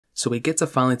So we get to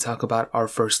finally talk about our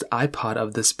first iPod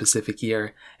of this specific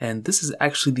year, and this is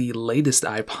actually the latest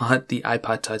iPod, the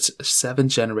iPod Touch 7th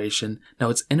generation. Now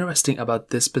what's interesting about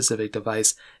this specific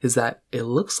device is that it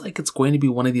looks like it's going to be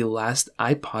one of the last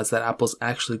iPods that Apple's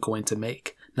actually going to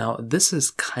make. Now, this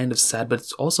is kind of sad, but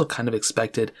it's also kind of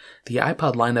expected. The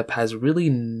iPod lineup has really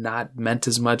not meant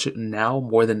as much now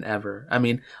more than ever. I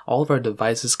mean, all of our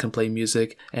devices can play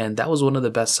music, and that was one of the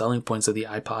best selling points of the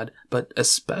iPod, but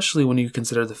especially when you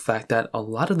consider the fact that a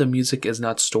lot of the music is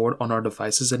not stored on our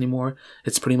devices anymore.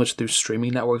 It's pretty much through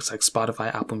streaming networks like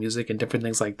Spotify, Apple Music, and different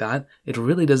things like that. It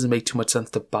really doesn't make too much sense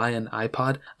to buy an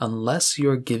iPod unless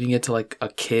you're giving it to like a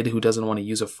kid who doesn't want to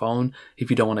use a phone, if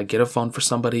you don't want to get a phone for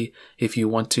somebody, if you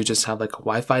want to just have like a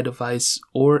Wi-Fi device,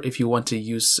 or if you want to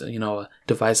use, a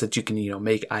device that you can,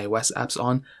 make iOS apps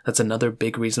on. That's another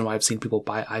big reason why I've seen people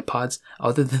buy iPods.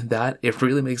 Other than that, it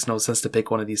really makes no sense to pick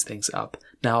one of these things up.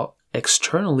 Now,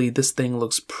 externally, this thing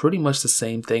looks pretty much the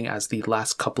same thing as the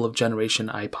last couple of generation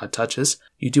iPod Touches.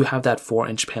 You do have that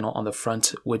 4-inch panel on the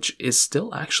front, which is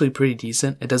still actually pretty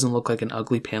decent. It doesn't look like an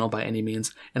ugly panel by any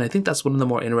means, and I think that's one of the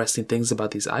more interesting things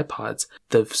about these iPods.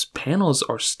 The panels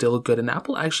are still good, and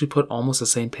Apple actually put almost the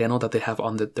same panel that they have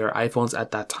on their iPhones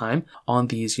at that time on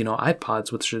these,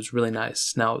 iPods, which is really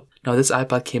nice. Now this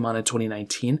iPod came out in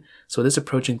 2019, so it is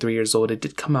approaching 3 years old. It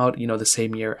did come out, the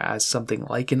same year as something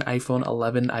like an iPhone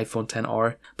 11, iPhone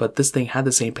 10R, but this thing had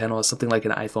the same panel as something like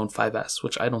an iPhone 5S,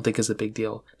 which I don't think is a big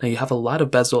deal. Now you have a lot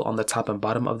of bezel on the top and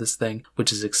bottom of this thing,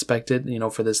 which is expected,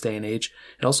 for this day and age.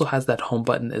 It also has that home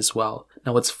button as well.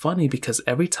 Now it's funny because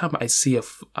every time I see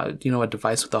a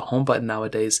device with a home button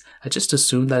nowadays, I just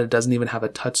assume that it doesn't even have a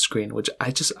touch screen, which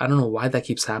I don't know why that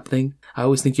keeps happening. I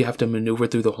always think you have to maneuver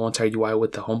through the whole entire UI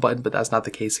with the home button, but that's not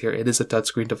the case here. It is a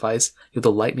touchscreen device. You have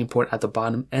the lightning port at the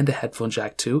bottom and a headphone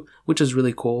jack too, which is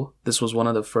really cool. This was one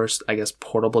of the first,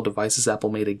 portable devices Apple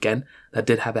made again that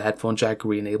did have a headphone jack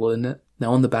re-enabled in it.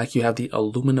 Now on the back you have the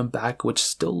aluminum back, which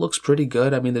still looks pretty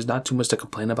good. I mean, there's not too much to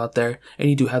complain about there. And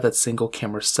you do have that single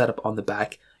camera setup on the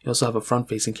back. You also have a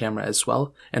front-facing camera as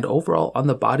well. And overall, on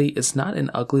the body, it's not an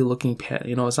ugly-looking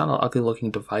it's not an ugly-looking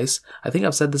device. I think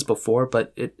I've said this before,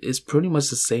 but it is pretty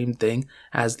much the same thing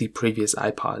as the previous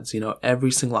iPods. Every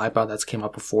single iPod that's came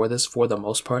out before this, for the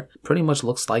most part, pretty much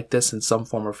looks like this in some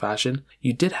form or fashion.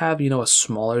 You did have, a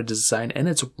smaller design, and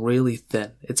it's really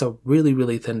thin. It's a really,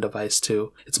 really thin device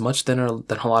too. It's much thinner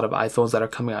than a lot of iPhones that are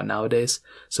coming out nowadays.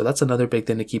 So that's another big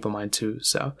thing to keep in mind too.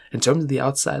 So in terms of the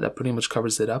outside, that pretty much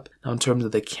covers it up. Now in terms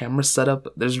of the camera setup,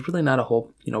 there's really not a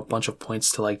whole bunch of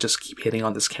points to just keep hitting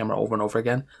on this camera over and over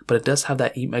again, but it does have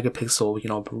that 8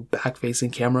 megapixel back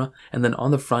facing camera, and then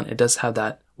on the front it does have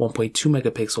that 1.2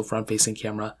 megapixel front-facing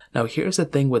camera. Now here's the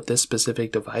thing with this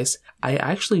specific device, I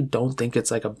actually don't think it's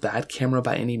like a bad camera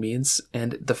by any means,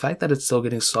 and the fact that it's still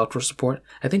getting software support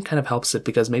I think kind of helps it,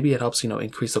 because maybe it helps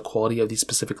increase the quality of these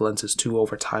specific lenses too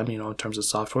over time, in terms of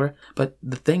software. But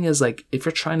the thing is, if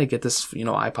you're trying to get this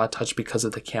iPod Touch because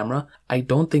of the camera, I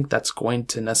don't think that's going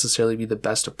to necessarily be the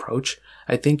best approach.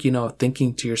 I think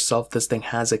thinking to yourself, this thing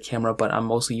has a camera but I'm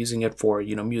mostly using it for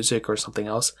music or something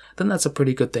else, then that's a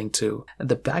pretty good thing too. And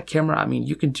the back camera, I mean,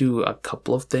 you can do a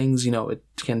couple of things. It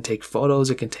can take photos,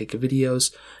 it can take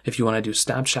videos. If you want to do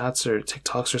Snapchats or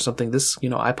TikToks or something, this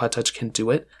iPod Touch can do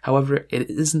it. However, it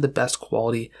isn't the best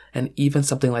quality, and even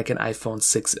something like an iPhone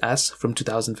 6S from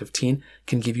 2015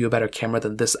 can give you a better camera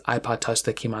than this iPod Touch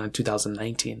that came out in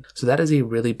 2019. So that is a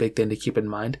really big thing to keep in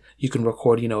mind. You can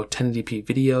record 1080p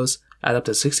videos at up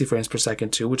to 60 frames per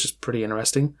second too, which is pretty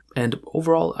interesting. And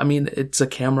overall, I mean, it's a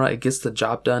camera, it gets the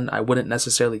job done. I wouldn't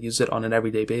necessarily use it on an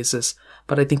everyday basis,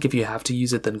 but I think if you have to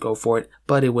use it, then go for it.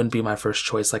 But it wouldn't be my first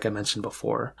choice, like I mentioned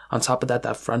before. On top of that,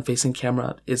 that front-facing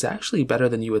camera is actually better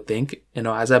than you would think.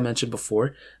 As I mentioned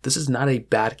before, this is not a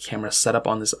bad camera setup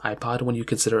on this iPod when you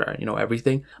consider,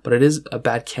 everything, but it is a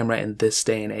bad camera in this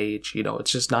day and age.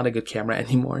 It's just not a good camera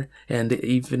anymore. And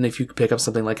even if you could pick up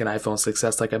something like an iPhone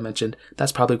 6S, like I mentioned,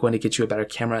 that's probably going to get you a better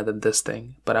camera than this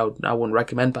thing. But I wouldn't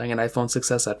recommend buying an iPhone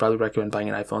 6S. I'd probably recommend buying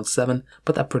an iPhone 7,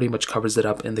 but that pretty much covers it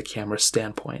up in the camera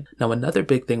standpoint. Now another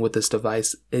big thing with this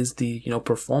device is the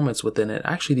performance within it.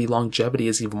 Actually, the longevity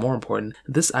is even more important.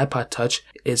 This iPod Touch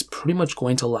is pretty much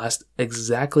going to last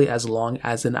exactly as long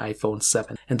as an iPhone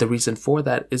 7, and the reason for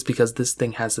that is because this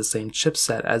thing has the same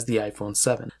chipset as the iPhone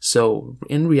 7. So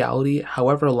in reality,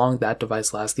 however long that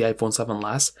device lasts, the iPhone 7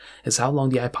 lasts, is how long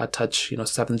the iPod Touch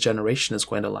 7th generation is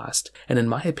going to last. And in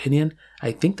my opinion,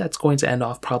 I think that's going to end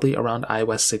off probably around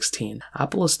iOS 16.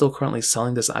 Apple is still currently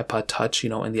selling this iPod Touch,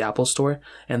 in the Apple Store,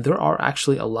 and there are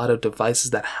actually a lot of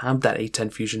devices that have that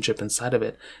A10 Fusion chip inside of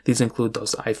it. These include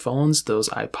those iPhones, those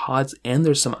iPods, and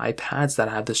there's some iPads that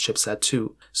have this chipset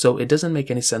too. So it doesn't make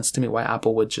any sense to me why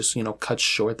Apple would just, cut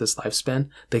short this lifespan.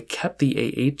 They kept the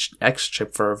A8X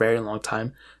chip for a very long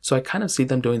time, so I kind of see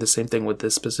them doing the same thing with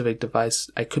this specific device.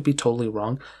 I could be totally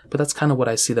wrong, but that's kind of what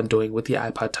I see them doing with the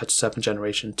iPod Touch 7th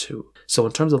generation too. So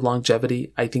in terms of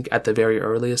longevity, I think at the very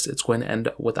earliest it's going to end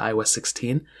with iOS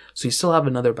 16. So you still have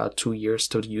another about 2 years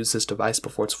to use this device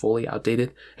before it's fully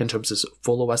outdated in terms of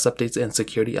full OS updates and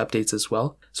security updates as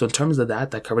well. So in terms of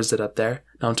that covers it up there.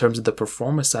 Now in terms of the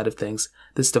performance side of things,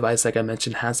 this device, like I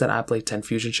mentioned, has that Apple A10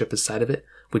 Fusion chip inside of it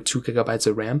with 2 GB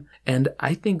of RAM, and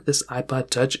I think this iPod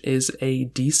Touch is a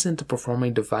decent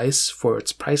performing device for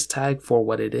its price tag, for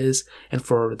what it is, and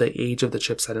for the age of the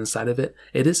chipset inside of it.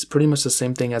 It is pretty much the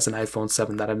same thing as an iPhone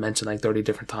 7 that I've mentioned like 30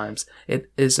 different times. It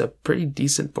is a pretty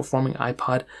decent performing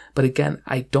iPod, but again,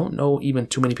 I don't know even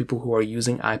too many people who are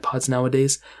using iPods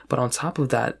nowadays, but on top of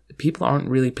that, people aren't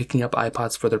really picking up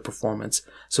iPods for their performance.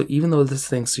 So even though this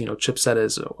thing's, chipset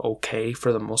is okay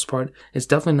for the most part, it's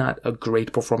definitely not a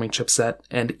great performing chipset,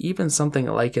 and even something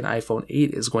like an iPhone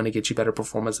 8 is going to get you better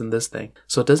performance than this thing.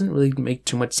 So it doesn't really make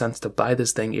too much sense to buy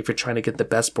this thing if you're trying to get the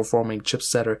best performing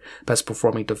chipset or best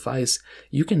performing device.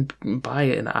 You can buy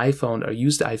an iPhone or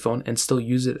used iPhone and still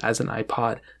use it as an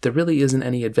iPod. There really isn't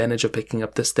any advantage of picking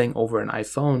up this thing over an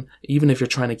iPhone. Even if you're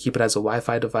trying to keep it as a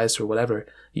Wi-Fi device or whatever,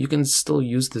 you can still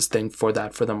use this thing for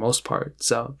that for the most part.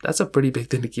 So that's a pretty big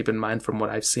thing to keep in mind from what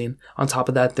I've seen. On top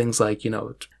of that, things like,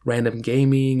 random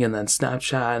gaming and then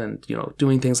Snapchat and,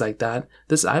 doing things like that.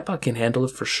 This iPod can handle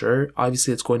it for sure.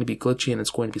 Obviously, it's going to be glitchy and it's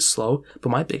going to be slow, but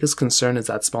my biggest concern is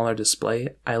that smaller display.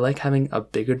 I like having a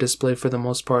bigger display for the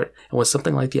most part, and with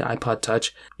something like the iPod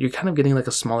Touch, you're kind of getting like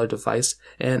a smaller device,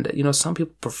 and, some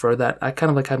people prefer that. I kind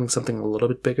of like having something a little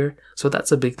bit bigger, so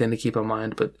that's a big thing to keep in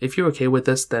mind, but if you're okay with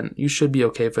this, then you should be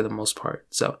okay for the most part.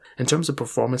 So, in terms of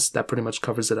performance, that pretty much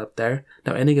covers it up there.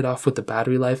 Now, ending it off with the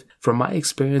battery life, from my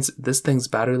experience, this thing's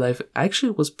battery life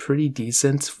actually was pretty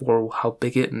decent for how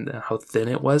big it and how thin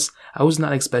it was. I was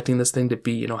not expecting this thing to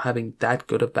be, having that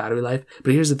good of battery life,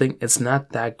 but here's the thing, it's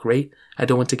not that great. I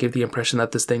don't want to give the impression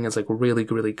that this thing is like really,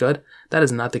 really good. That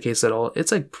is not the case at all.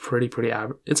 It's like pretty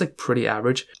average. It's like pretty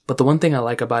average. But the one thing I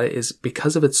like about it is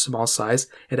because of its small size,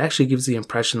 it actually gives the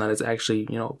impression that it's actually,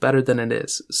 better than it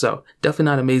is. So definitely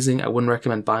not amazing. I wouldn't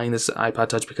recommend buying this iPod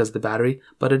Touch because of the battery,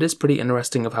 but it is pretty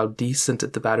interesting of how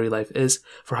decent the battery life is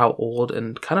for how old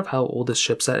and kind of how old this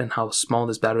chipset and how small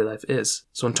this battery life is.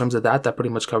 So in terms of that pretty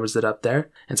much covers it up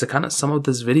there. And to kind of sum up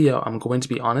this video, I'm going to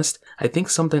be honest, I think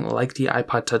something like the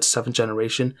iPod Touch 7th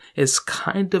generation is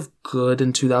kind of good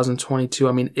in 2022.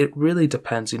 I mean, it really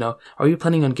depends, Are you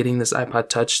planning on getting this iPod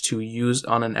Touch to use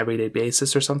on an everyday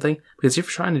basis or something? Because if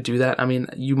you're trying to do that, I mean,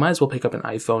 you might as well pick up an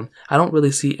iPhone. I don't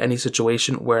really see any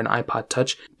situation where an iPod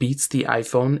Touch beats the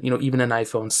iPhone, even an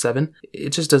iPhone 7. It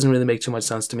just doesn't really make too much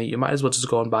sense to me. You might as well just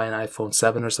go and buy an iPhone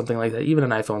 7 or something like that, even an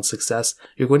iPhone 6s.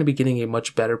 You're going to be getting a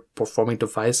much better performing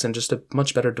device and just a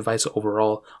much better device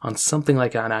overall on something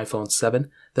like an iPhone 7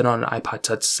 than on an iPod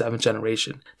Touch 7th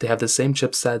generation. They have the same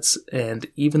chipsets, and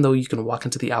even though you can walk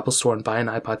into the Apple Store and buy an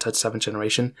iPod Touch 7th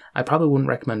generation, I probably wouldn't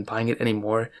recommend buying it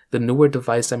anymore. The newer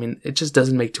device, I mean, it just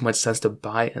doesn't make too much sense to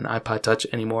buy an iPod Touch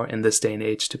anymore in this day and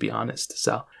age, to be honest.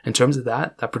 So in terms of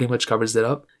that pretty much covers it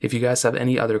up. If you guys have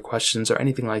any other questions or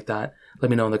anything like that, let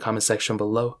me know in the comment section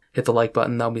below. Hit the like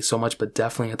button, that would be so much, but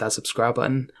definitely hit that subscribe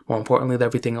button. More importantly than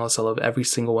everything else, I love every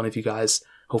single one of you guys.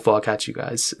 Hopefully I'll catch you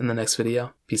guys in the next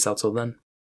video. Peace out till then.